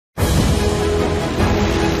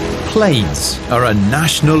Planes are a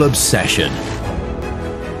national obsession.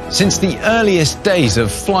 Since the earliest days of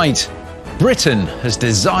flight, Britain has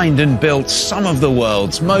designed and built some of the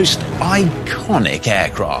world's most iconic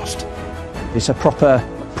aircraft. It's a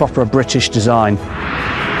proper British design.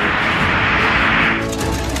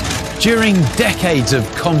 During decades of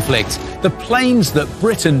conflict, the planes that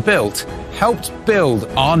Britain built helped build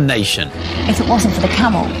our nation. If it wasn't for the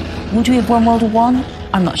Camel, would we have won World War I?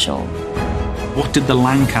 I'm not sure. What did the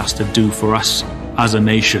Lancaster do for us as a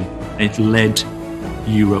nation? It led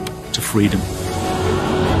Europe to freedom.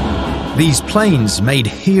 These planes made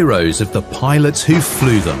heroes of the pilots who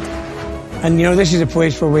flew them. And, you know, this is a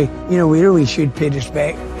place where we really should pay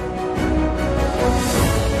respect.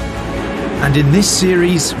 And in this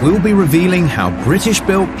series, we'll be revealing how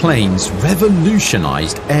British-built planes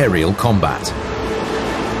revolutionised aerial combat.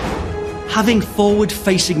 Having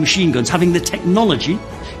forward-facing machine guns, having the technology,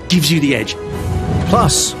 gives you the edge.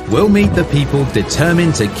 Plus, we'll meet the people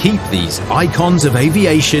determined to keep these icons of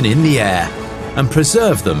aviation in the air and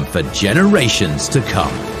preserve them for generations to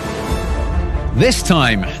come. This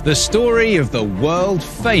time, the story of the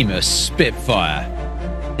world-famous Spitfire.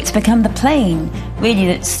 It's become the plane, really,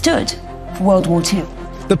 that stood for World War II.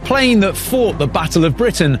 The plane that fought the Battle of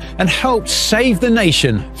Britain and helped save the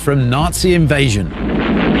nation from Nazi invasion.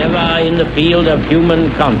 Never in the field of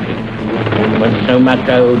human conflict was so much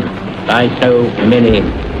owed by so many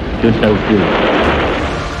to so few.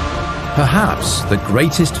 Perhaps the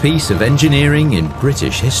greatest piece of engineering in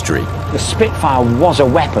British history. The Spitfire was a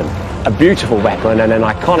weapon, a beautiful weapon and an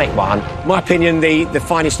iconic one. In my opinion, the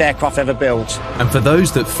finest aircraft ever built. And for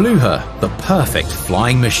those that flew her, the perfect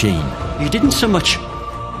flying machine. You didn't so much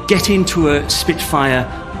get into a Spitfire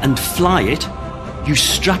and fly it, you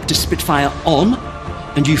strapped a Spitfire on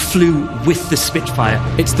and you flew with the Spitfire.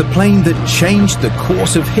 It's the plane that changed the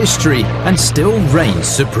course of history and still reigns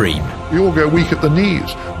supreme. We all go weak at the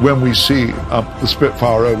knees when we see the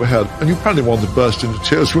Spitfire overhead, and you probably want to burst into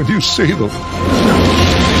tears when you see them.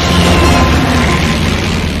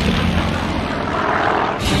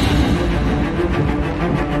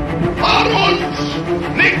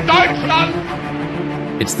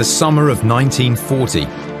 It's the summer of 1940,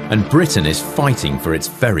 and Britain is fighting for its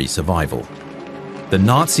very survival. The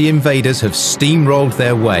Nazi invaders have steamrolled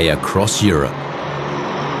their way across Europe.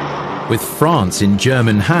 With France in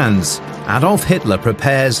German hands, Adolf Hitler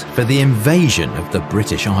prepares for the invasion of the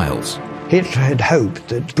British Isles. Hitler had hoped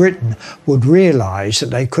that Britain would realise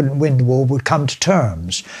that they couldn't win the war, would come to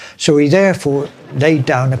terms. So he therefore laid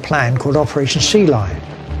down a plan called Operation Sea Lion.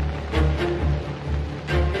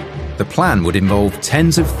 The plan would involve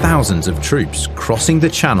tens of thousands of troops crossing the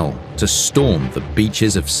Channel to storm the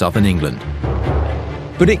beaches of southern England.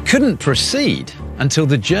 But it couldn't proceed until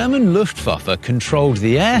the German Luftwaffe controlled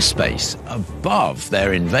the airspace above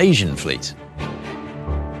their invasion fleet.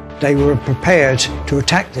 They were prepared to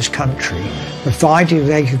attack this country, provided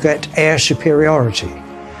they could get air superiority.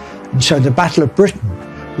 And so the Battle of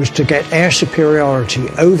Britain was to get air superiority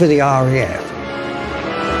over the RAF.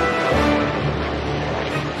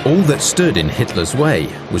 All that stood in Hitler's way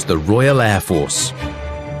was the Royal Air Force,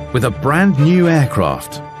 with a brand new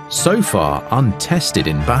aircraft, so far untested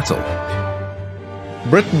in battle.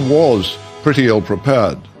 Britain was pretty ill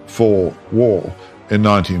prepared for war in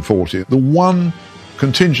 1940. The one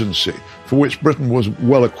contingency for which Britain was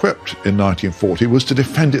well equipped in 1940 was to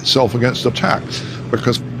defend itself against attack,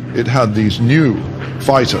 because it had these new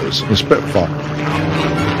fighters, the Spitfire.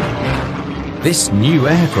 This new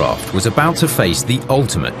aircraft was about to face the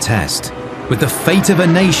ultimate test, with the fate of a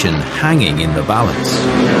nation hanging in the balance.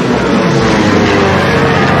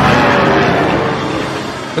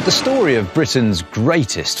 But the story of Britain's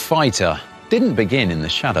greatest fighter didn't begin in the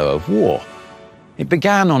shadow of war. It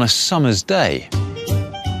began on a summer's day,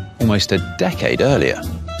 almost a decade earlier.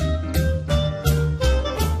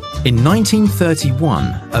 In 1931,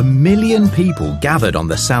 1 million people gathered on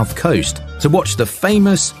the south coast to watch the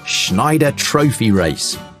famous Schneider Trophy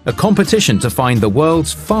race, a competition to find the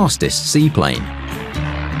world's fastest seaplane.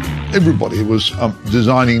 Everybody was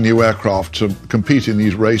designing new aircraft to compete in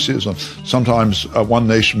these races, and sometimes one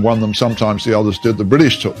nation won them, sometimes the others did. The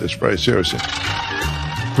British took this very seriously.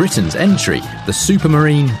 Britain's entry, the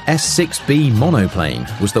Supermarine S6B monoplane,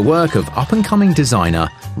 was the work of up-and-coming designer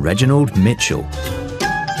Reginald Mitchell.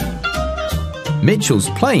 Mitchell's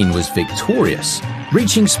plane was victorious,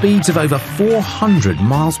 reaching speeds of over 400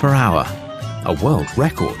 miles per hour, a world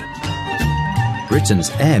record. Britain's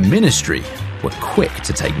Air Ministry were quick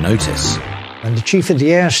to take notice. And the Chief of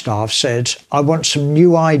the Air Staff said, I want some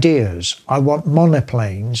new ideas. I want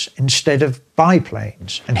monoplanes instead of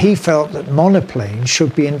biplanes. And he felt that monoplanes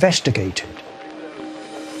should be investigated.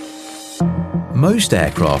 most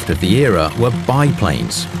aircraft of the era were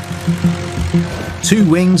biplanes. Two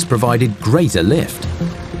wings provided greater lift.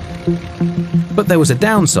 But there was a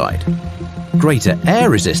downside. Greater air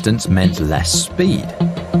resistance meant less speed.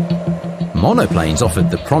 Monoplanes offered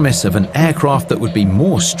the promise of an aircraft that would be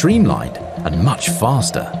more streamlined and much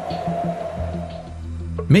faster.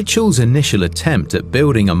 Mitchell's initial attempt at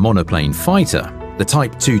building a monoplane fighter, the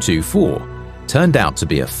Type 224, turned out to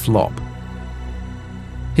be a flop.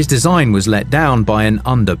 His design was let down by an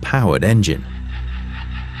underpowered engine.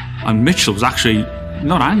 And Mitchell was actually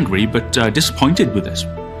not angry, but disappointed with this.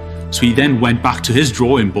 So he then went back to his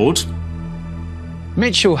drawing board.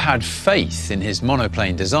 Mitchell had faith in his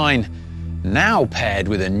monoplane design, now paired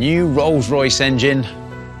with a new Rolls-Royce engine,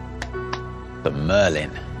 the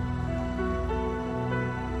Merlin.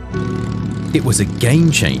 It was a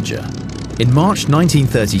game changer. In March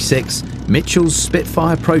 1936, Mitchell's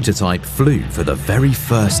Spitfire prototype flew for the very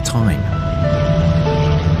first time.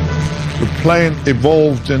 The plane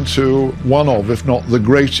evolved into one of, if not the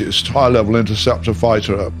greatest, high-level interceptor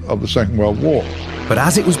fighter of the Second World War. But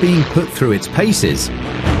as it was being put through its paces,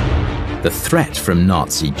 the threat from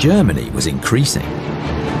Nazi Germany was increasing.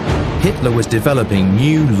 Hitler was developing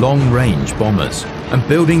new long-range bombers and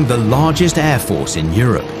building the largest air force in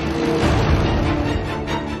Europe.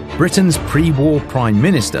 Britain's pre-war Prime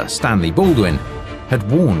Minister, Stanley Baldwin, had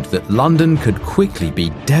warned that London could quickly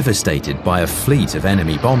be devastated by a fleet of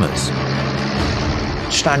enemy bombers.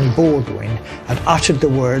 Stanley Baldwin had uttered the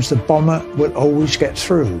words, "The bomber will always get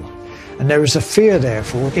through." And there was a fear,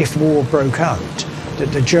 therefore, if war broke out,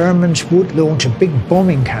 that the Germans would launch a big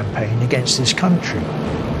bombing campaign against this country.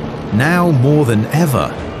 Now more than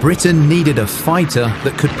ever, Britain needed a fighter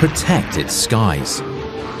that could protect its skies.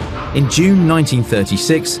 In June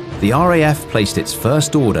 1936, the RAF placed its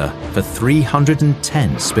first order for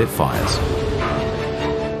 310 Spitfires.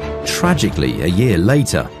 Tragically, a year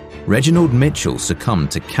later, Reginald Mitchell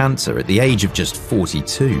succumbed to cancer at the age of just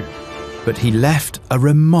 42, but he left a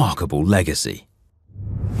remarkable legacy.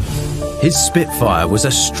 His Spitfire was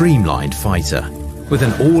a streamlined fighter, with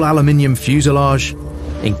an all-aluminium fuselage,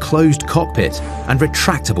 enclosed cockpit and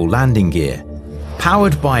retractable landing gear,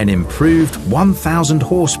 powered by an improved 1,000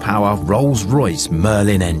 horsepower Rolls-Royce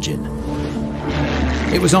Merlin engine.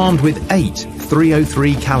 It was armed with 8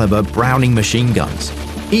 .303 caliber Browning machine guns,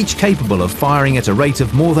 each capable of firing at a rate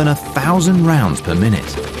of more than 1,000 rounds per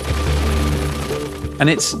minute. And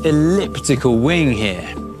its elliptical wing here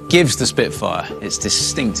gives the Spitfire its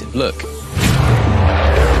distinctive look.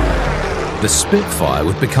 The Spitfire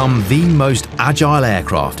would become the most agile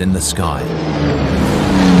aircraft in the sky.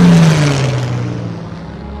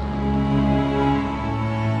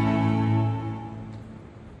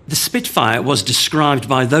 The Spitfire was described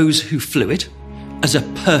by those who flew it as a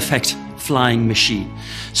perfect flying machine.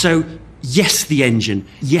 So, yes, the engine,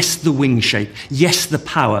 yes, the wing shape, yes, the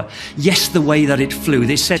power, yes, the way that it flew.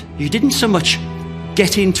 They said you didn't so much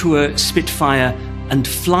get into a Spitfire and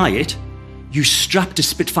fly it, you strapped a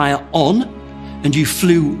Spitfire on and you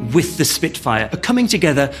flew with the Spitfire. A coming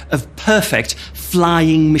together of perfect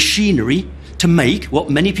flying machinery to make what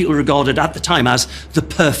many people regarded at the time as the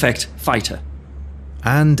perfect fighter.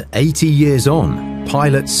 And 80 years on,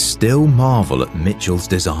 pilots still marvel at Mitchell's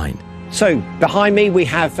design. So behind me we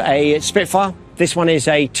have a Spitfire. This one is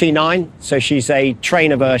a T9, so she's a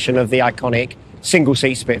trainer version of the iconic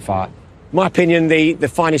single-seat Spitfire. In my opinion, the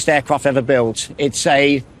finest aircraft ever built. It's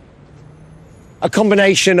a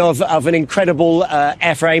combination of an incredible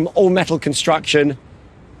airframe, all-metal construction,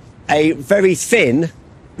 a very thin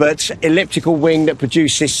but elliptical wing that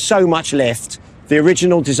produces so much lift. The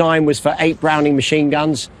original design was for 8 Browning machine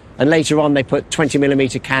guns, and later on they put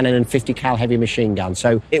 20mm cannon and 50 cal heavy machine guns.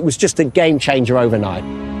 So it was just a game changer overnight.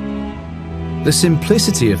 The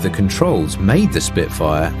simplicity of the controls made the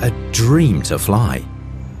Spitfire a dream to fly.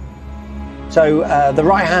 So the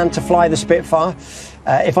right hand to fly the Spitfire.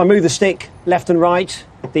 If I move the stick left and right,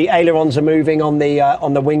 the ailerons are moving on the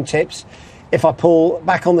wingtips. If I pull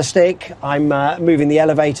back on the stick, I'm moving the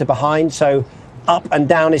elevator behind, so up and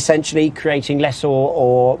down essentially, creating less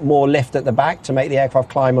or more lift at the back to make the aircraft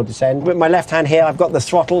climb or descend. With my left hand here, I've got the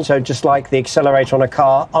throttle, so just like the accelerator on a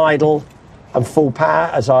car, idle and full power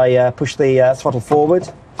as I push the throttle forward.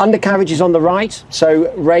 Undercarriage is on the right,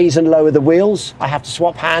 so raise and lower the wheels. I have to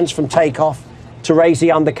swap hands from takeoff to raise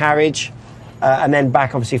the undercarriage and then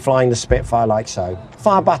back, obviously flying the Spitfire like so.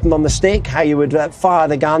 Fire button on the stick, how you would fire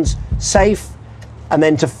the guns, safe, and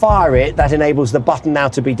then to fire it, that enables the button now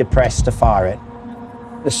to be depressed to fire it.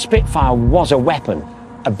 The Spitfire was a weapon,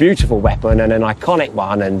 a beautiful weapon and an iconic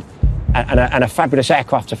one and a fabulous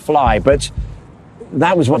aircraft to fly, but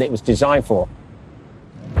that was what it was designed for.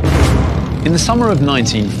 In the summer of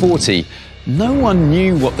 1940, no one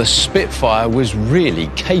knew what the Spitfire was really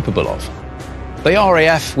capable of. The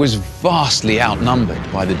RAF was vastly outnumbered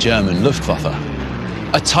by the German Luftwaffe.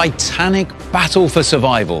 A titanic battle for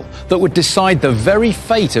survival that would decide the very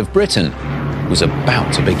fate of Britain was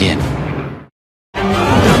about to begin.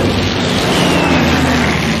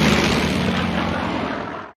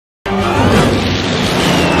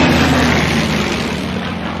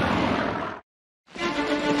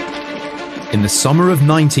 In the summer of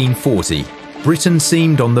 1940, Britain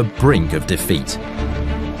seemed on the brink of defeat.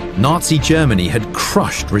 Nazi Germany had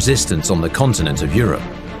crushed resistance on the continent of Europe.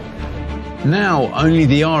 Now only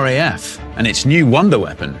the RAF and its new wonder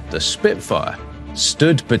weapon, the Spitfire,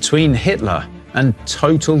 stood between Hitler and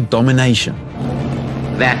total domination.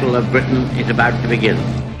 The Battle of Britain is about to begin.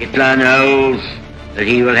 Hitler knows that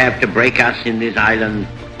he will have to break us in this island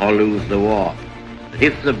or lose the war. But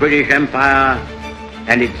if the British Empire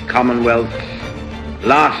and its commonwealths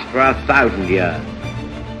last for 1,000 years,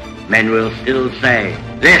 men will still say,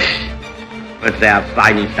 this was their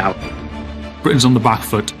finest hour. Britain's on the back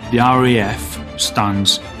foot. The RAF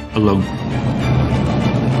stands alone.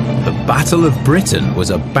 The Battle of Britain was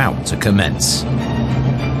about to commence.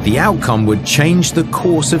 The outcome would change the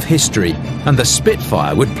course of history, and the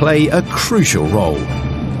Spitfire would play a crucial role.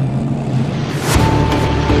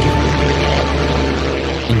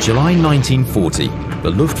 In July 1940, the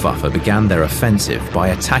Luftwaffe began their offensive by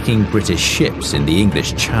attacking British ships in the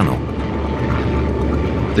English Channel.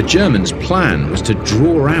 The Germans' plan was to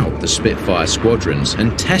draw out the Spitfire squadrons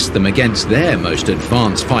and test them against their most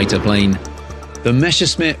advanced fighter plane, the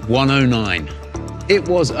Messerschmitt 109. It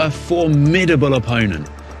was a formidable opponent,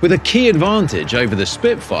 with a key advantage over the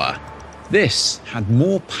Spitfire. This had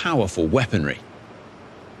more powerful weaponry.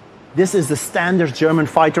 This is the standard German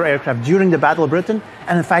fighter aircraft during the Battle of Britain,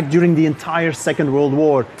 and in fact during the entire Second World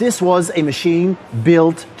War. This was a machine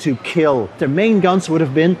built to kill. Their main guns would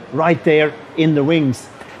have been right there in the wings.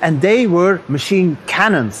 And they were machine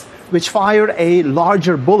cannons, which fired a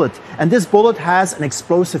larger bullet. And this bullet has an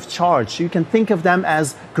explosive charge. You can think of them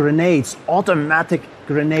as grenades, automatic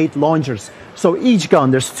grenade launchers. So each gun,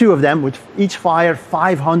 there's two of them, would each fire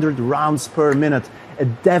 500 rounds per minute. A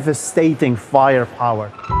devastating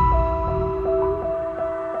firepower.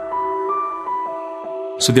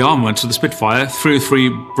 So the armament of the Spitfire, 303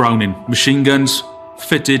 Browning machine guns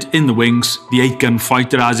fitted in the wings, the 8-gun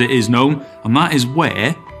fighter as it is known, and that is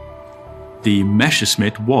where the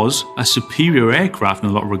Messerschmitt was a superior aircraft in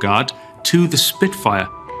a lot of regard to the Spitfire.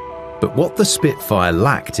 But what the Spitfire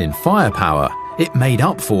lacked in firepower, it made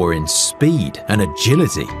up for in speed and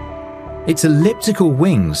agility. Its elliptical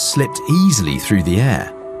wings slipped easily through the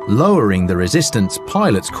air, lowering the resistance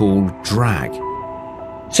pilots call drag.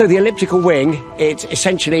 So the elliptical wing, it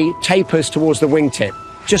essentially tapers towards the wingtip,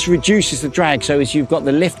 just reduces the drag. So as you've got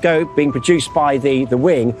the lift go being produced by the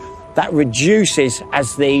wing, that reduces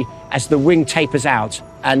as the wing tapers out.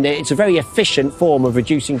 And it's a very efficient form of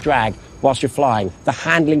reducing drag whilst you're flying. The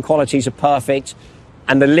handling qualities are perfect,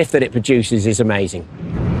 and the lift that it produces is amazing.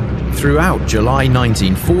 Throughout July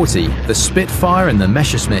 1940, the Spitfire and the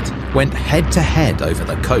Messerschmitt went head-to-head over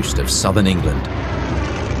the coast of southern England.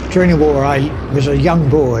 During the war, I was a young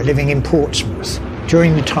boy living in Portsmouth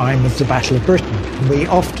during the time of the Battle of Britain. We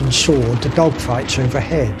often saw the dogfights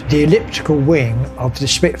overhead. The elliptical wing of the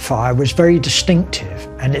Spitfire was very distinctive,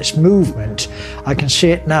 and its movement, I can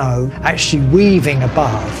see it now, actually weaving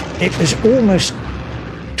above. It was almost,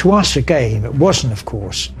 to us, a game. It wasn't, of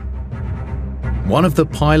course. One of the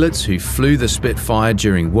pilots who flew the Spitfire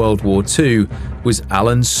during World War II was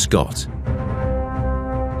Alan Scott.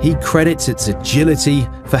 He credits its agility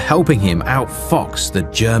for helping him outfox the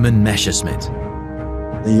German Messerschmitt.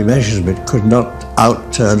 The Messerschmitt could not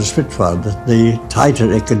outturn the Spitfire. The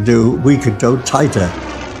tighter it could do, we could go tighter.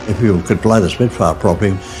 If you could fly the Spitfire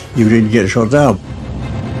properly, you didn't get shot down.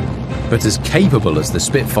 But as capable as the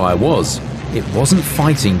Spitfire was, it wasn't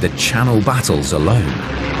fighting the Channel battles alone.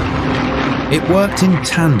 It worked in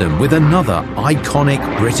tandem with another iconic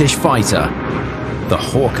British fighter, the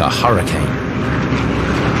Hawker Hurricane.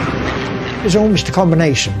 It was almost a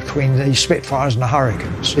combination between the Spitfires and the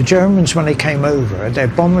Hurricanes. The Germans, when they came over, their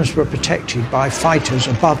bombers were protected by fighters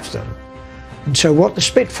above them. And so what the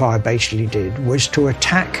Spitfire basically did was to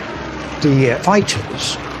attack the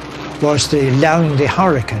fighters, whilst allowing the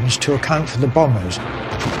Hurricanes to account for the bombers.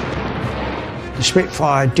 The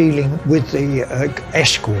Spitfire dealing with the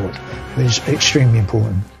escort was extremely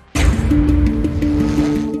important.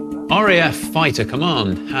 RAF Fighter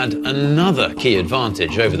Command had another key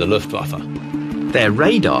advantage over the Luftwaffe. Their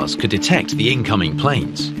radars could detect the incoming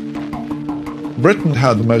planes. Britain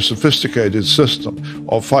had the most sophisticated system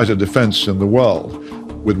of fighter defense in the world,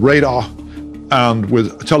 with radar and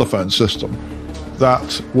with a telephone system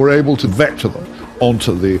that were able to vector them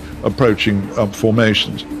onto the approaching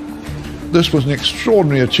formations. This was an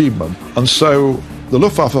extraordinary achievement, and so the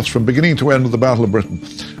Luftwaffe, from beginning to end of the Battle of Britain,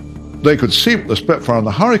 they could see the Spitfire and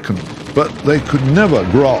the Hurricane, but they could never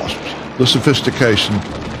grasp the sophistication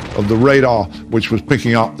of the radar which was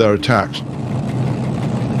picking up their attacks.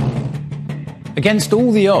 Against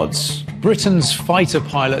all the odds, Britain's fighter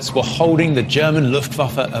pilots were holding the German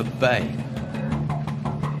Luftwaffe at bay.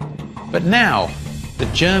 But now, the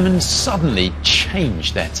Germans suddenly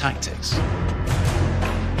changed their tactics.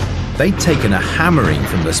 They'd taken a hammering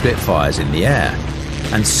from the Spitfires in the air,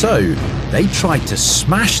 and so they tried to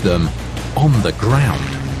smash them on the ground.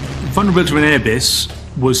 Vulnerability of an airbase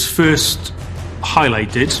was first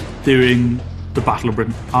highlighted during the Battle of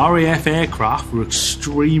Britain. RAF aircraft were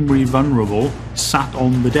extremely vulnerable, sat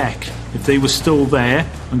on the deck. If they were still there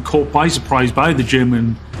and caught by surprise by the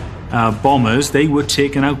German bombers, they were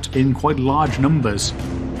taken out in quite large numbers.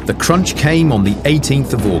 The crunch came on the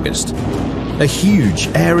 18th of August. A huge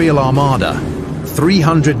aerial armada,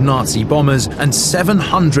 300 Nazi bombers and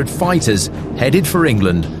 700 fighters headed for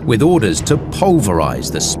England with orders to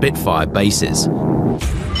pulverize the Spitfire bases.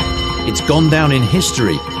 It's gone down in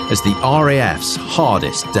history as the RAF's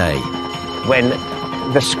hardest day. When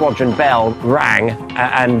the squadron bell rang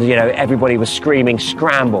and, everybody was screaming,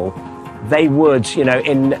 scramble, they would,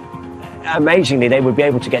 amazingly, they would be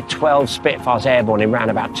able to get 12 Spitfires airborne in around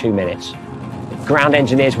about 2 minutes. Ground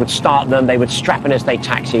engineers would start them, they would strap in as they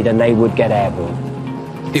taxied, and they would get airborne.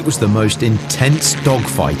 It was the most intense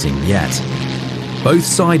dogfighting yet. Both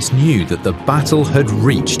sides knew that the battle had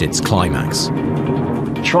reached its climax.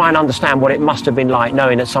 Try and understand what it must have been like,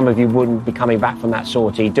 knowing that some of you wouldn't be coming back from that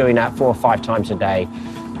sortie, doing that 4 or 5 times a day.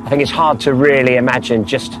 I think it's hard to really imagine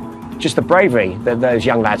just the bravery that those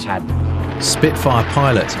young lads had. Spitfire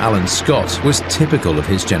pilot Alan Scott was typical of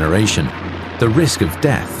his generation. The risk of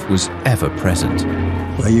death was ever present.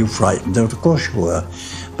 Were you frightened? Of course you were.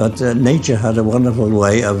 But nature had a wonderful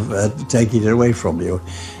way of taking it away from you.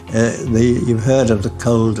 You've heard of the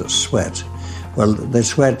cold sweat. Well, the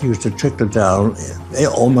sweat used to trickle down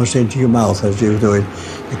almost into your mouth as you were doing.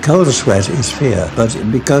 The cold sweat is fear, but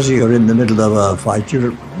because you're in the middle of a fight,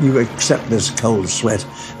 you accept this cold sweat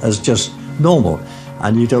as just normal,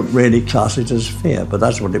 and you don't really class it as fear, but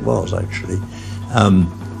that's what it was, actually.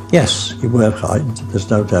 Yes, you were frightened, there's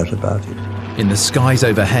no doubt about it. In the skies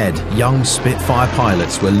overhead, young Spitfire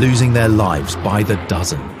pilots were losing their lives by the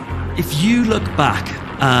dozen. If you look back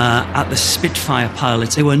at the Spitfire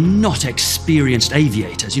pilots, they were not experienced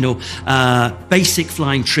aviators. Basic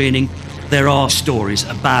flying training. There are stories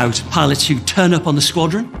about pilots who turn up on the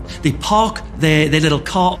squadron, they park their little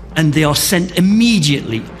car, and they are sent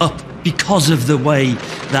immediately up because of the way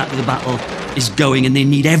that the battle is going, and they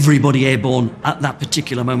need everybody airborne at that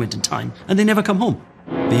particular moment in time, and they never come home.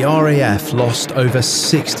 The RAF lost over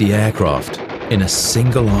 60 aircraft in a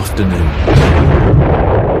single afternoon.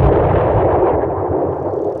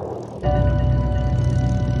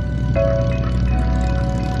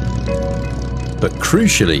 But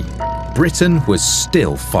crucially, Britain was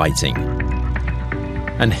still fighting.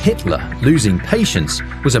 And Hitler, losing patience,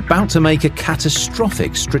 was about to make a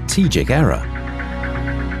catastrophic strategic error.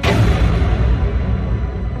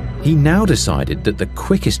 He now decided that the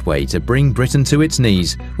quickest way to bring Britain to its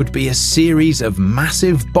knees would be a series of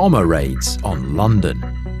massive bomber raids on London.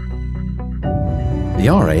 The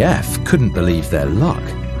RAF couldn't believe their luck,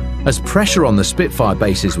 as pressure on the Spitfire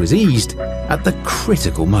bases was eased at the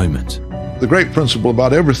critical moment. The great principle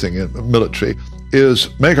about everything in the military is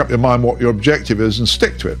make up your mind what your objective is and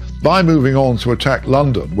stick to it. By moving on to attack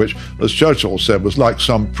London, which, as Churchill said, was like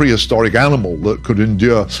some prehistoric animal that could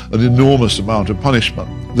endure an enormous amount of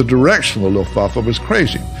punishment, the direction of the Luftwaffe was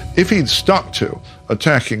crazy. If he'd stuck to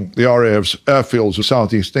attacking the RAF's airfields of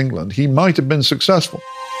southeast England, he might have been successful.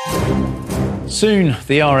 Soon,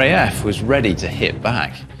 the RAF was ready to hit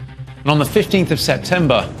back. And on the 15th of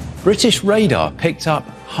September, British radar picked up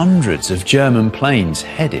hundreds of German planes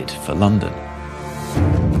headed for London.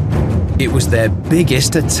 It was their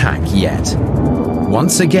biggest attack yet.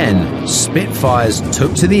 Once again, Spitfires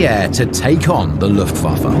took to the air to take on the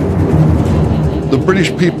Luftwaffe. The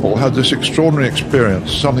British people had this extraordinary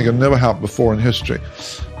experience, something had never happened before in history,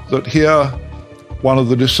 that here, one of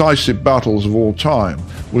the decisive battles of all time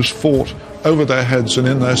was fought over their heads and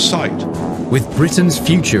in their sight. With Britain's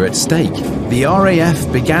future at stake, the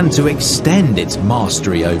RAF began to extend its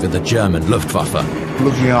mastery over the German Luftwaffe.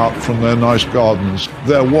 Looking out from their nice gardens,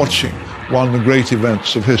 they're watching one of the great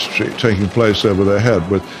events of history taking place over their head,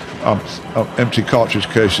 with empty cartridge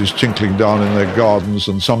cases tinkling down in their gardens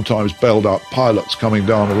and sometimes bailed-out pilots coming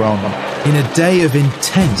down around them. In a day of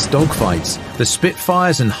intense dogfights, the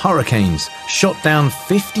Spitfires and Hurricanes shot down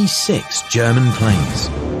 56 German planes.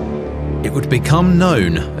 It would become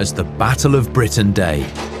known as the Battle of Britain Day,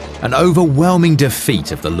 an overwhelming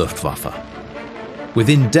defeat of the Luftwaffe.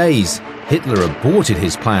 Within days, Hitler aborted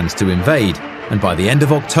his plans to invade, and by the end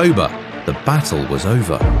of October, the battle was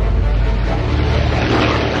over.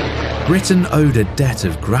 Britain owed a debt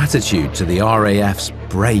of gratitude to the RAF's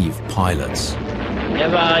brave pilots.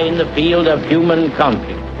 Never in the field of human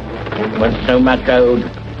conflict was so much owed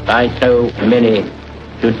by so many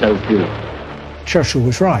to so few. Churchill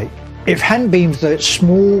was right. If it hadn't been for that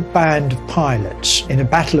small band of pilots in a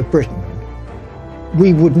Battle of Britain,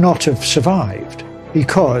 we would not have survived,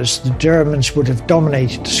 because the Germans would have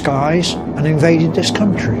dominated the skies and invaded this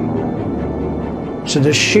country. So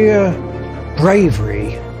the sheer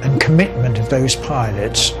bravery and commitment of those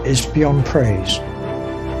pilots is beyond praise.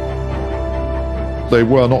 They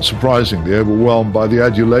were, not surprisingly, overwhelmed by the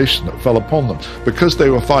adulation that fell upon them, because they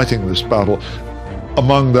were fighting this battle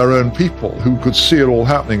among their own people who could see it all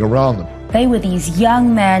happening around them. They were these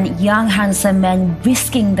young men, young handsome men,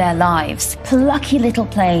 risking their lives. Plucky little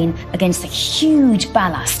plane against the huge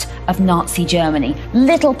ballast of Nazi Germany.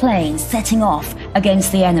 Little plane setting off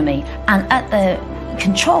against the enemy. And at the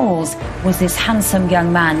controls was this handsome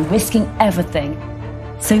young man risking everything.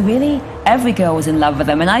 So really, every girl was in love with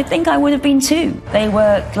them, and I think I would have been too. They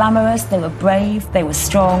were glamorous, they were brave, they were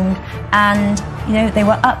strong, and, you know, they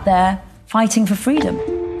were up there fighting for freedom.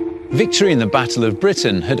 Victory in the Battle of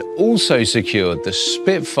Britain had also secured the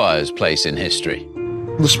Spitfire's place in history.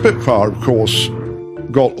 The Spitfire, of course,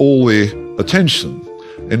 got all the attention.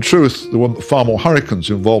 In truth, there were far more Hurricanes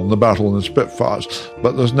involved in the battle than Spitfires,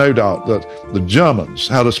 but there's no doubt that the Germans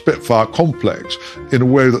had a Spitfire complex in a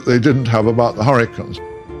way that they didn't have about the Hurricanes.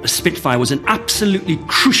 The Spitfire was an absolutely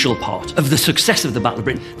crucial part of the success of the Battle of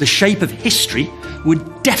Britain. The shape of history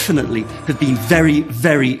would definitely have been very,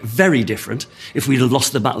 very, very different if we'd have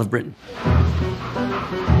lost the Battle of Britain.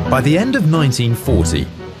 By the end of 1940,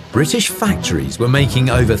 British factories were making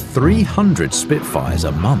over 300 Spitfires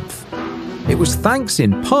a month. It was thanks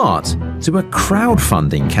in part to a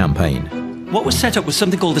crowdfunding campaign. What was set up was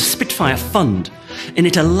something called the Spitfire Fund, and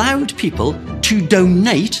it allowed people to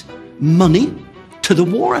donate money to the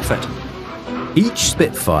war effort. Each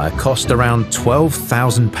Spitfire cost around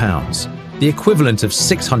 £12,000, the equivalent of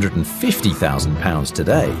 £650,000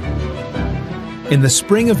 today. In the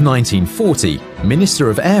spring of 1940,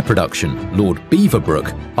 Minister of Air Production, Lord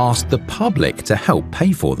Beaverbrook, asked the public to help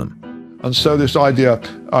pay for them. And so this idea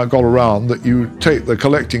got around that you take the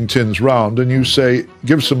collecting tins round and you say,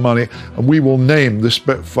 give some money and we will name the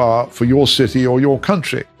Spitfire for your city or your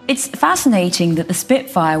country. It's fascinating that the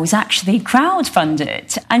Spitfire was actually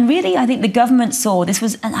crowdfunded. And really, I think the government saw this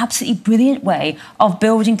was an absolutely brilliant way of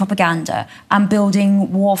building propaganda and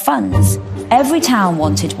building war funds. Every town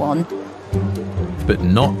wanted one. But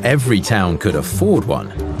not every town could afford one.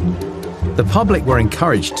 The public were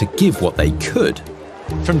encouraged to give what they could.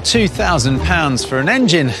 From £2,000 for an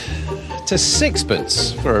engine to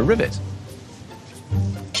sixpence for a rivet.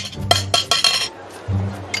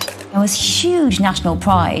 There was huge national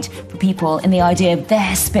pride for people in the idea of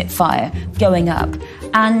their Spitfire going up.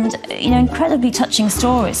 And, you know, incredibly touching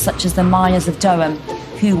stories such as the miners of Durham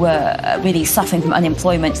who were really suffering from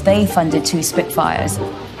unemployment. They funded 2 Spitfires.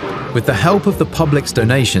 With the help of the public's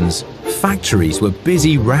donations, factories were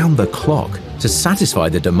busy round the clock to satisfy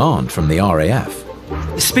the demand from the RAF.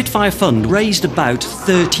 The Spitfire Fund raised about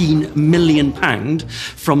 £13 million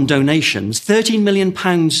from donations. £13 million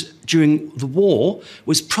during the war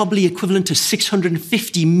was probably equivalent to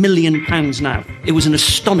 £650 million now. It was an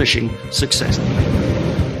astonishing success.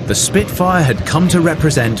 The Spitfire had come to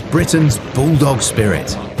represent Britain's bulldog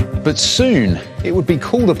spirit. But soon it would be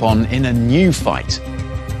called upon in a new fight,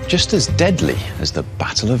 just as deadly as the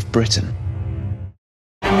Battle of Britain.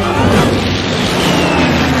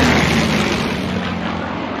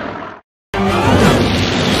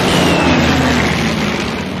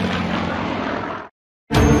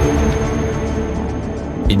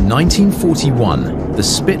 In 1941, the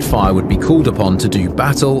Spitfire would be called upon to do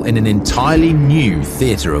battle in an entirely new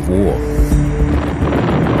theatre of war.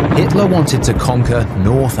 Hitler wanted to conquer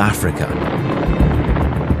North Africa.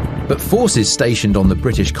 But forces stationed on the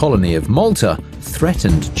British colony of Malta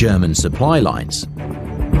threatened German supply lines.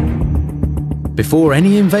 Before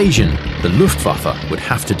any invasion, the Luftwaffe would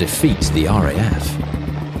have to defeat the RAF.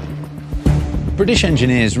 British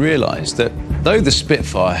engineers realised that though the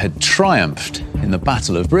Spitfire had triumphed in the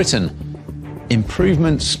Battle of Britain,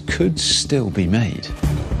 improvements could still be made.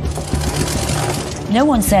 No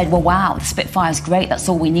one said, well, wow, the Spitfire's great, that's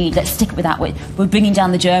all we need, let's stick with that, we're bringing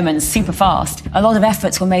down the Germans super fast. A lot of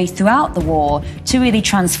efforts were made throughout the war to really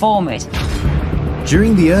transform it.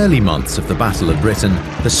 During the early months of the Battle of Britain,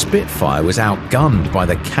 the Spitfire was outgunned by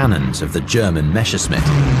the cannons of the German Messerschmitt.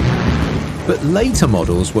 But later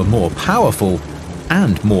models were more powerful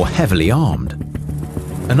and more heavily armed.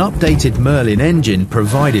 An updated Merlin engine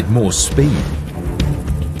provided more speed.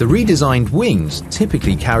 The redesigned wings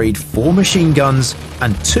typically carried 4 machine guns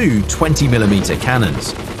and 2 20mm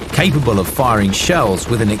cannons, capable of firing shells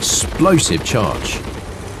with an explosive charge.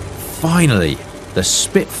 Finally, the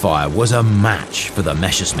Spitfire was a match for the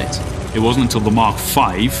Messerschmitt. It wasn't until the Mark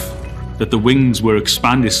V that the wings were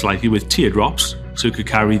expanded slightly with teardrops so it could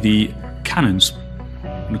carry the cannons.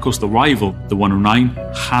 And of course the rival, the 109,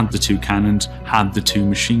 had the 2 cannons, had the 2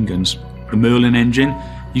 machine guns. The Merlin engine,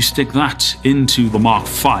 you stick that into the Mark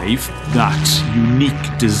V, that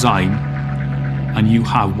unique design, and you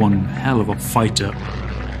have one hell of a fighter.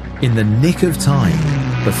 In the nick of time,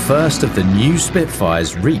 the first of the new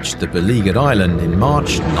Spitfires reached the beleaguered island in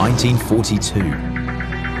March 1942.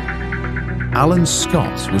 Alan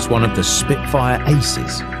Scott was one of the Spitfire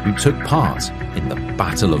aces who took part in the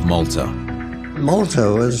Battle of Malta.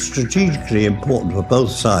 Malta was strategically important for both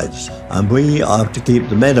sides, and we have to keep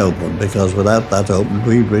the Med open, because without that open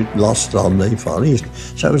we were lost on the Far East.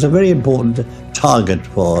 So it was a very important target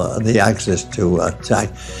for the Axis to attack.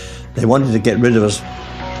 They wanted to get rid of us.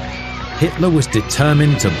 Hitler was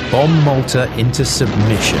determined to bomb Malta into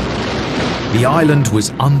submission. The island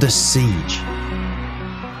was under siege.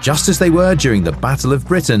 Just as they were during the Battle of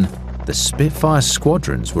Britain, the Spitfire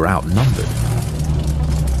squadrons were outnumbered.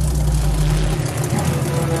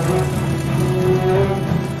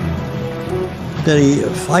 The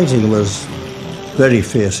fighting was very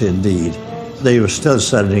fierce indeed. They were still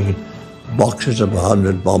sending boxes of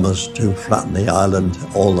 100 bombers to flatten the island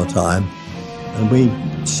all the time. And we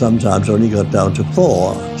sometimes only got down to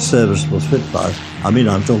 4 serviceable Spitfires. I mean,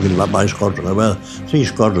 I'm talking about my squadron. There were 3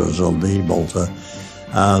 squadrons on the Malta.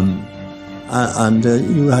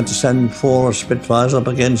 You had to send 4 Spitfires up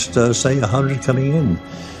against, say, 100 coming in.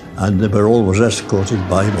 And they were always escorted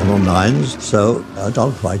by 109s, so a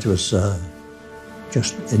dogfight was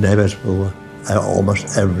just inevitable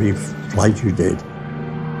almost every flight you did.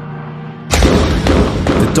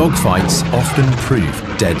 The dogfights often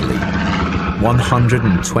proved deadly.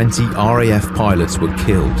 120 RAF pilots were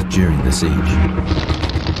killed during the siege.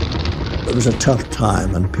 It was a tough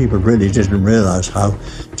time, and people really didn't realise how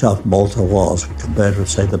tough Malta was compared with,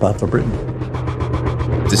 say, the Battle of Britain.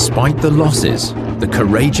 Despite the losses, the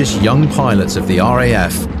courageous young pilots of the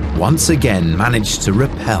RAF once again managed to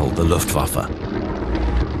repel the Luftwaffe.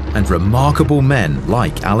 And remarkable men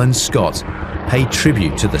like Alan Scott paid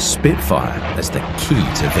tribute to the Spitfire as the key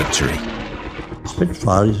to victory.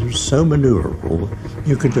 Spitfire is so manoeuvrable,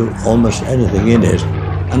 you could do almost anything in it.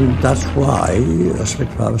 And that's why a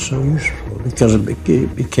Spitfire was so useful, because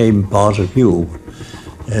it became part of you.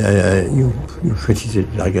 You fitted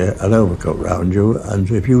it like an overcoat round you, and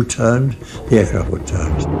if you turned, the aircraft would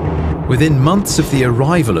turn. Within months of the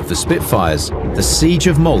arrival of the Spitfires, the siege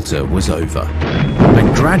of Malta was over.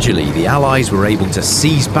 And gradually the Allies were able to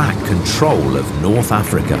seize back control of North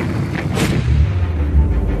Africa.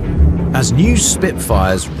 As new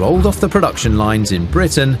Spitfires rolled off the production lines in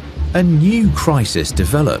Britain, a new crisis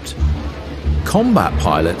developed. Combat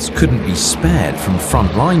pilots couldn't be spared from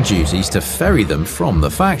frontline duties to ferry them from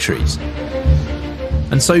the factories.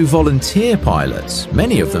 And so volunteer pilots,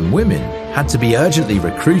 many of them women, had to be urgently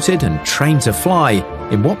recruited and trained to fly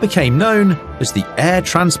in what became known as the Air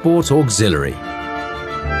Transport Auxiliary.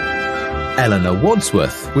 Eleanor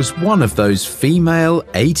Wadsworth was one of those female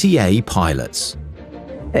ATA pilots.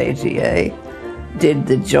 ATA did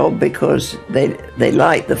the job because they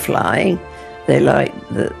liked the flying, they liked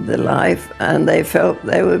the life, and they felt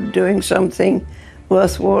they were doing something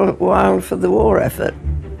worthwhile for the war effort.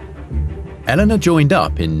 Eleanor joined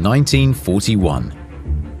up in 1941.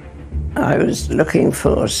 I was looking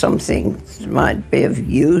for something that might be of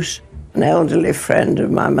use. An elderly friend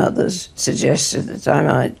of my mother's suggested that I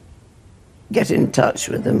might get in touch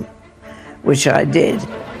with them, which I did.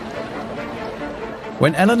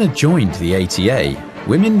 When Eleanor joined the ATA,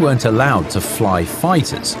 women weren't allowed to fly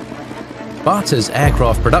fighters. But as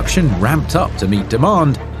aircraft production ramped up to meet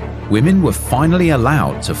demand, women were finally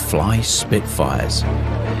allowed to fly Spitfires.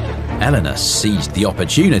 Eleanor seized the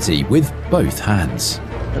opportunity with both hands.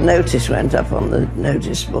 A notice went up on the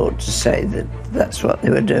notice board to say that that's what they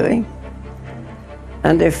were doing.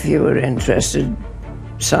 And if you were interested,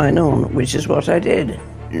 sign on, which is what I did.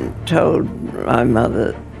 told my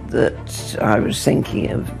mother that I was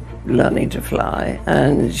thinking of learning to fly,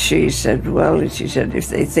 and she said, well, she said, if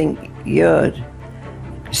they think you're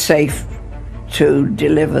safe to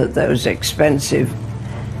deliver those expensive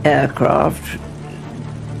aircraft,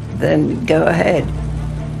 then go ahead.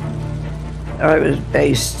 I was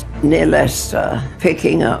based near Leicester,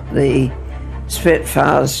 picking up the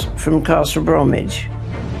Spitfires from Castle Bromwich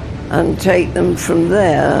and take them from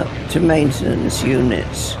there to maintenance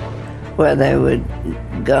units where they were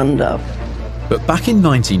gunned up. But back in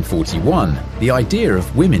 1941, the idea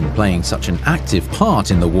of women playing such an active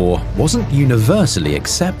part in the war wasn't universally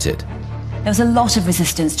accepted. There was a lot of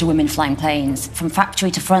resistance to women flying planes, from factory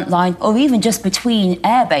to frontline, or even just between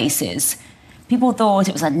air bases. People thought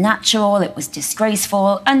it was unnatural, it was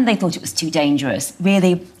disgraceful, and they thought it was too dangerous.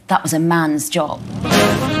 Really, that was a man's job.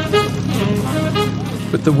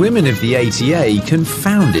 But the women of the ATA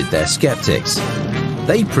confounded their skeptics.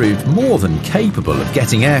 They proved more than capable of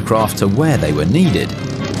getting aircraft to where they were needed.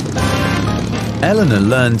 Eleanor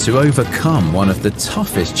learned to overcome one of the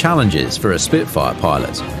toughest challenges for a Spitfire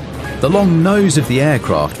pilot. The long nose of the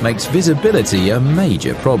aircraft makes visibility a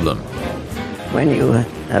major problem. When you were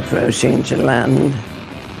approaching to land,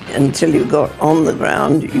 until you got on the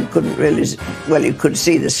ground, you couldn't really, well, you could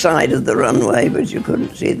see the side of the runway, but you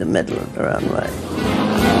couldn't see the middle of the runway.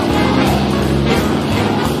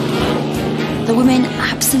 The women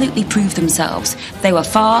absolutely proved themselves. They were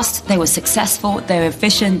fast, they were successful, they were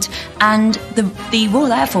efficient, and the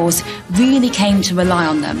Royal Air Force really came to rely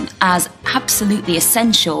on them as absolutely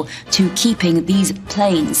essential to keeping these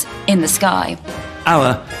planes in the sky.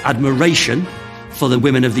 Our admiration for the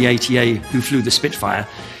women of the ATA who flew the Spitfire,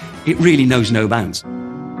 it really knows no bounds.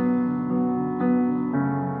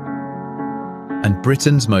 And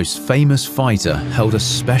Britain's most famous fighter held a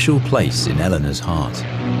special place in Eleanor's heart.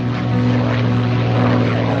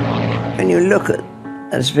 When you look at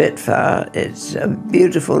a Spitfire, it's a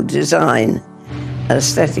beautiful design.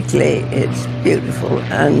 Aesthetically, it's beautiful.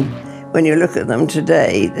 And when you look at them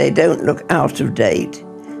today, they don't look out of date.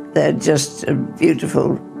 They're just a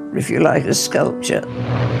beautiful, if you like, a sculpture.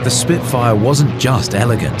 The Spitfire wasn't just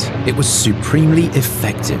elegant, it was supremely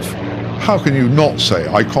effective. How can you not say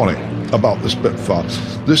iconic about the Spitfire?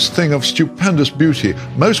 This thing of stupendous beauty.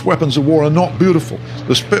 Most weapons of war are not beautiful.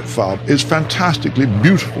 The Spitfire is fantastically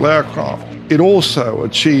beautiful aircraft. It also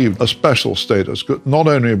achieved a special status. Not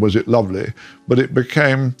only was it lovely, but it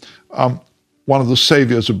became one of the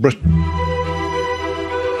saviors of Britain.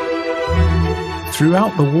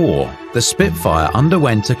 Throughout the war, the Spitfire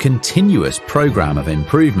underwent a continuous program of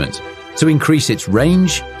improvement to increase its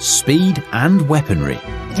range, speed, and weaponry.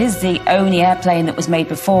 It is the only airplane that was made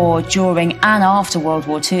before, during, and after World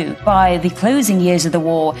War II. By the closing years of the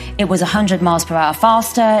war, it was 100 miles per hour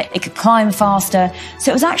faster, it could climb faster,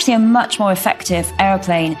 so it was actually a much more effective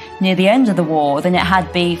airplane near the end of the war than it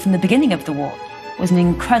had been from the beginning of the war. It was an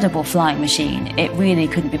incredible flying machine. It really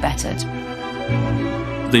couldn't be bettered.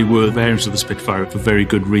 They were variants of the Spitfire for very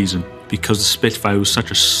good reason, because the Spitfire was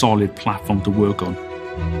such a solid platform to work on.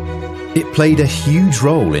 It played a huge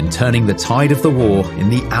role in turning the tide of the war in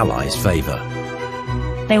the Allies' favour.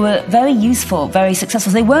 They were very useful, very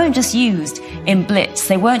successful. They weren't just used in blitz,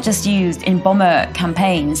 they weren't just used in bomber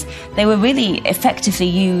campaigns. They were really effectively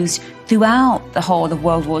used throughout the whole of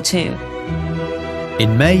World War II.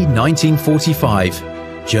 In May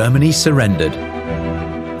 1945, Germany surrendered.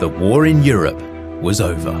 The war in Europe was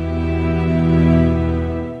over.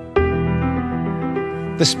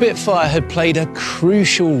 The Spitfire had played a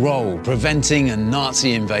crucial role preventing a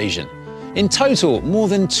Nazi invasion. In total, more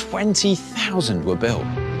than 20,000 were built.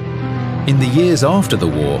 In the years after the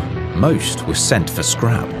war, most were sent for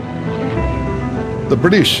scrap. The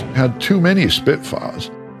British had too many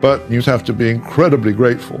Spitfires, but you'd have to be incredibly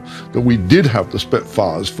grateful that we did have the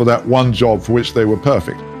Spitfires for that one job for which they were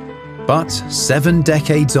perfect. But 7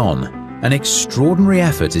 decades on, an extraordinary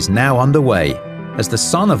effort is now underway as the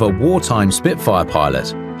son of a wartime Spitfire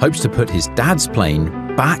pilot hopes to put his dad's plane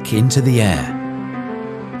back into the air.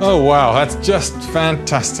 Oh wow, that's just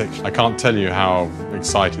fantastic. I can't tell you how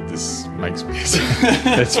excited this makes me.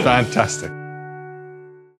 It's fantastic.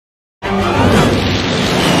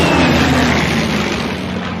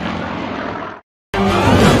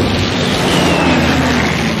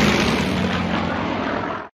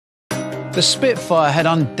 The Spitfire had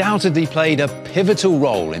undoubtedly played a pivotal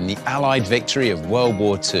role in the Allied victory of World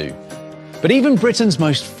War II. But even Britain's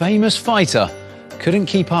most famous fighter couldn't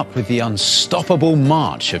keep up with the unstoppable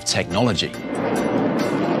march of technology.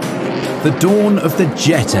 The dawn of the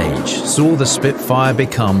jet age saw the Spitfire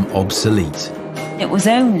become obsolete. It was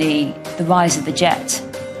only the rise of the jet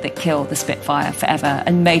that killed the Spitfire forever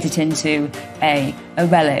and made it into a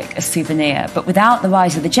relic, a souvenir. But without the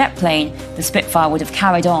rise of the jet plane, the Spitfire would have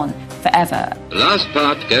carried on forever. The last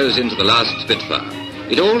part goes into the last Spitfire.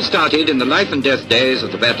 It all started in the life and death days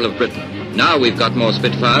of the Battle of Britain. Now we've got more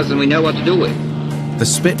Spitfires than we know what to do with. The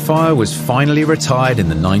Spitfire was finally retired in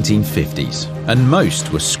the 1950s, and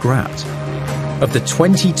most were scrapped. Of the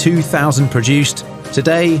 22,000 produced,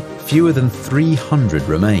 today fewer than 300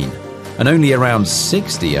 remain, and only around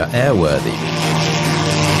 60 are airworthy.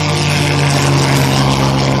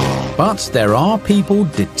 But there are people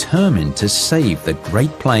determined to save the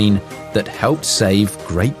great plane that helped save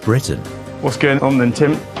Great Britain. What's going on then,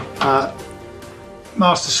 Tim?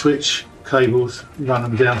 Master switch cables, run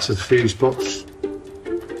them down to the fuse box.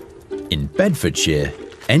 In Bedfordshire,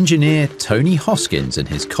 engineer Tony Hoskins and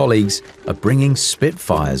his colleagues are bringing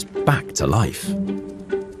Spitfires back to life.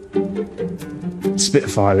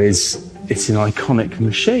 Spitfire it's an iconic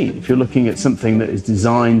machine. If you're looking at something that is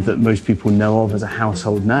designed that most people know of as a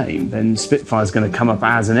household name, then Spitfire is going to come up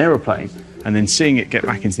as an aeroplane. And then seeing it get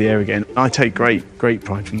back into the air again, I take great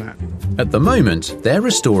pride from that. At the moment, they're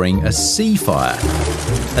restoring a Seafire,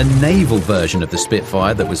 a naval version of the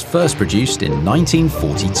Spitfire that was first produced in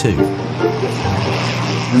 1942.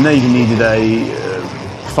 The Navy needed a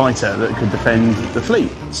fighter that could defend the fleet.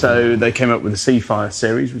 So they came up with the Seafire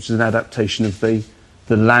series, which is an adaptation of the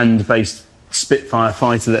land-based Spitfire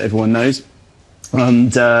fighter that everyone knows.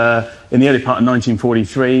 And in the early part of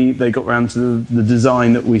 1943, they got round to the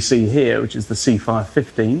design that we see here, which is the Seafire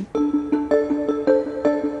 15.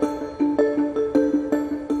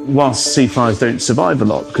 Whilst Seafires don't survive a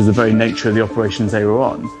lot because of the very nature of the operations they were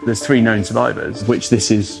on, there's 3 known survivors, of which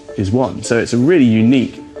this is one. So it's a really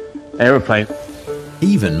unique aeroplane.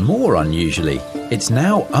 Even more unusually, it's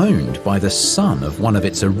now owned by the son of one of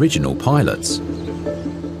its original pilots.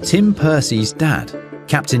 Tim Percy's dad,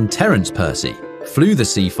 Captain Terence Percy, flew the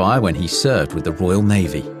Seafire when he served with the Royal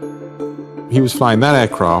Navy. He was flying that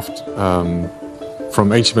aircraft from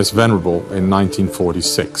HMS Venerable in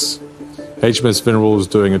 1946. HMS Venerable was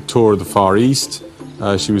doing a tour of the Far East.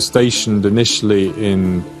 She was stationed initially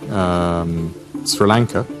in Sri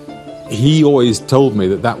Lanka. He always told me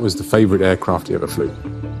that was the favourite aircraft he ever flew.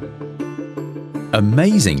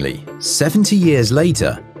 Amazingly, 70 years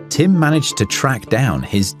later, Tim managed to track down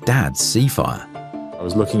his dad's Seafire. I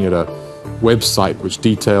was looking at a website which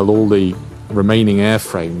detailed all the remaining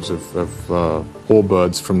airframes of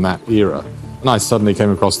warbirds from that era. And I suddenly came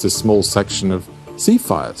across this small section of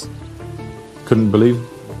Seafires. Couldn't believe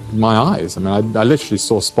my eyes. I mean, I literally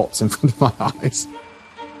saw spots in front of my eyes.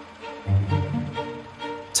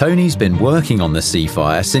 Tony's been working on the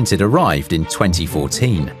Seafire since it arrived in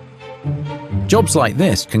 2014. Jobs like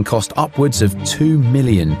this can cost upwards of £2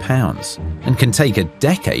 million and can take a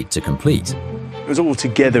decade to complete. It was all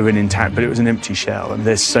together and intact, but it was an empty shell, and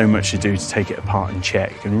there's so much to do to take it apart and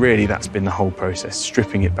check. And really, that's been the whole process,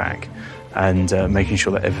 stripping it back and making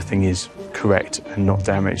sure that everything is correct and not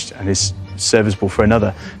damaged and is serviceable for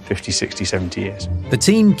another 50, 60, 70 years. The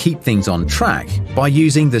team keep things on track by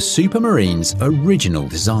using the Supermarine's original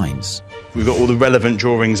designs. We've got all the relevant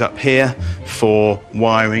drawings up here for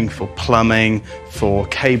wiring, for plumbing, for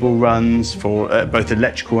cable runs, for both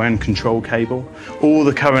electrical and control cable. All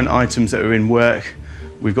the current items that are in work,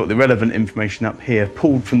 we've got the relevant information up here,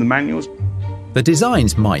 pulled from the manuals. The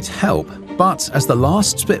designs might help, but as the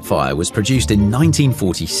last Spitfire was produced in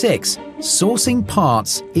 1946, sourcing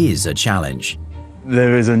parts is a challenge.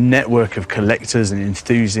 There is a network of collectors and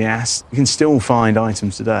enthusiasts. You can still find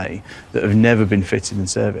items today that have never been fitted and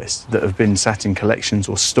serviced, that have been sat in collections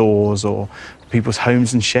or stores or people's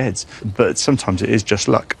homes and sheds. But sometimes it is just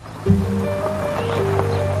luck.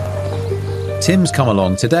 Tim's come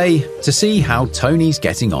along today to see how Tony's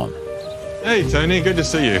getting on. Hey Tony, good to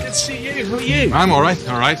see you. Good to see you. How are you? I'm all right.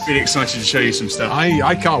 Really excited to show you some stuff.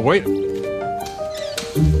 I can't wait.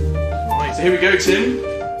 Right, so here we go, Tim.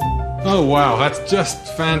 Oh wow, that's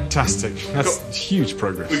just fantastic. That's huge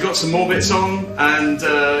progress. We've got some more bits on, and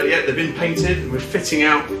yeah, they've been painted. We're fitting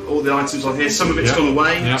out all the items on here. Some of it's gone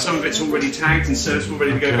away, some of it's already tagged and serviceable,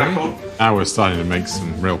 ready to go back on. Now we're starting to make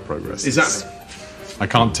some real progress. Exactly. I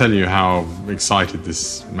can't tell you how excited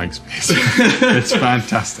this makes me. It's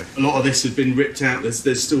fantastic. A lot of this has been ripped out.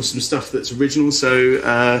 There's still some stuff that's original. So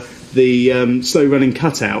the slow running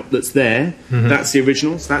cutout that's there, that's the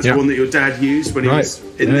original. So that's the one that your dad used when he was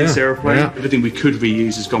in this aeroplane. Everything we could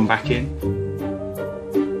reuse has gone back in.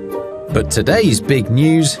 But today's big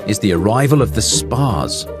news is the arrival of the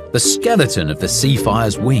spars, the skeleton of the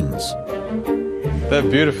Seafire's wings. They're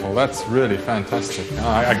beautiful. That's really fantastic.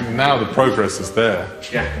 Now the progress is there.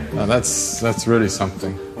 Yeah. That's really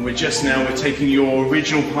something. And we're taking your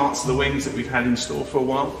original parts of the wings that we've had in store for a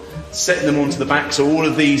while, setting them onto the back. So all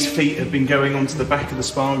of these feet have been going onto the back of the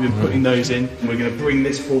spar. We've been putting those in. And we're going to bring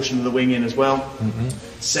this portion of the wing in as well,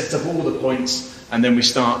 set up all the points, and then we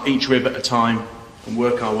start each rib at a time and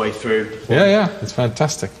work our way through. Yeah, it's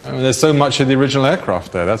fantastic. I mean, there's so much of the original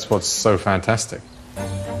aircraft there. That's what's so fantastic.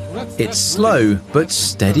 It's slow but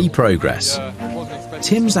steady progress.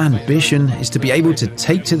 Tim's ambition is to be able to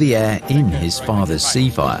take to the air in his father's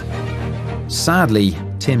Seafire. Sadly,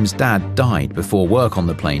 Tim's dad died before work on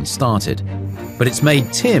the plane started, but it's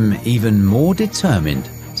made Tim even more determined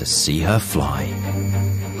to see her fly.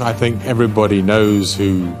 I think everybody knows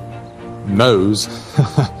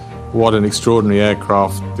what an extraordinary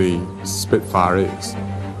aircraft the Spitfire is.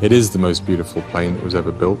 It is the most beautiful plane that was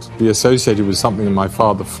ever built. To be associated with something that my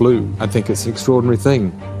father flew, I think it's an extraordinary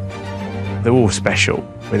thing. They're all special.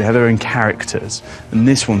 They have their own characters. And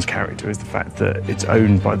this one's character is the fact that it's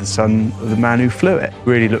owned by the son of the man who flew it.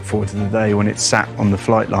 Really look forward to the day when it's sat on the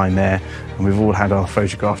flight line there and we've all had our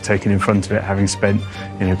photograph taken in front of it, having spent,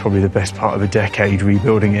 probably the best part of a decade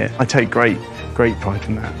rebuilding it. I take great pride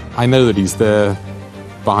in that. I know that he's there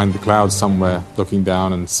behind the clouds somewhere, looking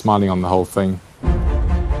down and smiling on the whole thing.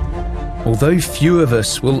 Although few of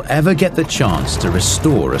us will ever get the chance to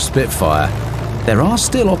restore a Spitfire, there are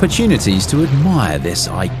still opportunities to admire this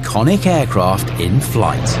iconic aircraft in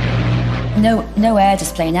flight. No air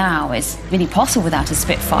display now is really possible without a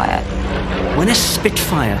Spitfire. When a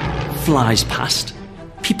Spitfire flies past,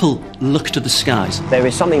 people look to the skies. There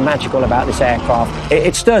is something magical about this aircraft.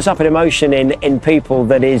 It stirs up an emotion in people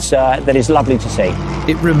that is lovely to see.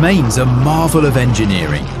 It remains a marvel of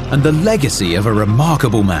engineering and the legacy of a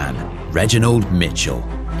remarkable man, Reginald Mitchell.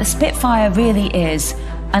 The Spitfire really is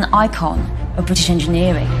an icon of British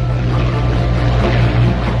engineering.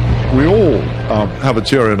 We all have a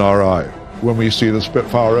tear in our eye when we see the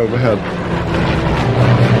Spitfire overhead.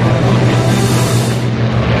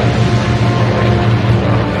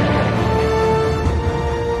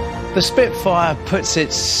 The Spitfire puts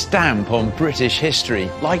its stamp on British history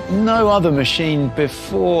like no other machine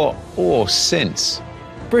before or since.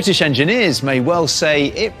 British engineers may well say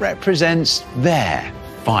it represents their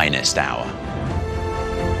finest hour.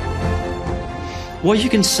 What you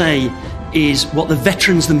can say is what the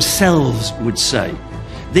veterans themselves would say.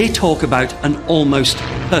 They talk about an almost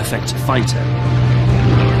perfect fighter.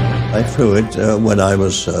 I flew it when I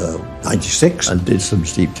was 96 and did some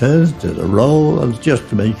steep turns, did a roll, and just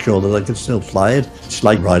to make sure that I could still fly it. It's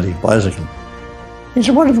like riding a bicycle. It's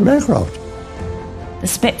a wonderful aircraft. The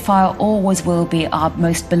Spitfire always will be our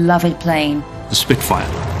most beloved plane. The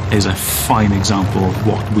Spitfire is a fine example of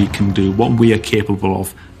what we can do, what we are capable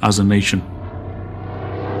of as a nation.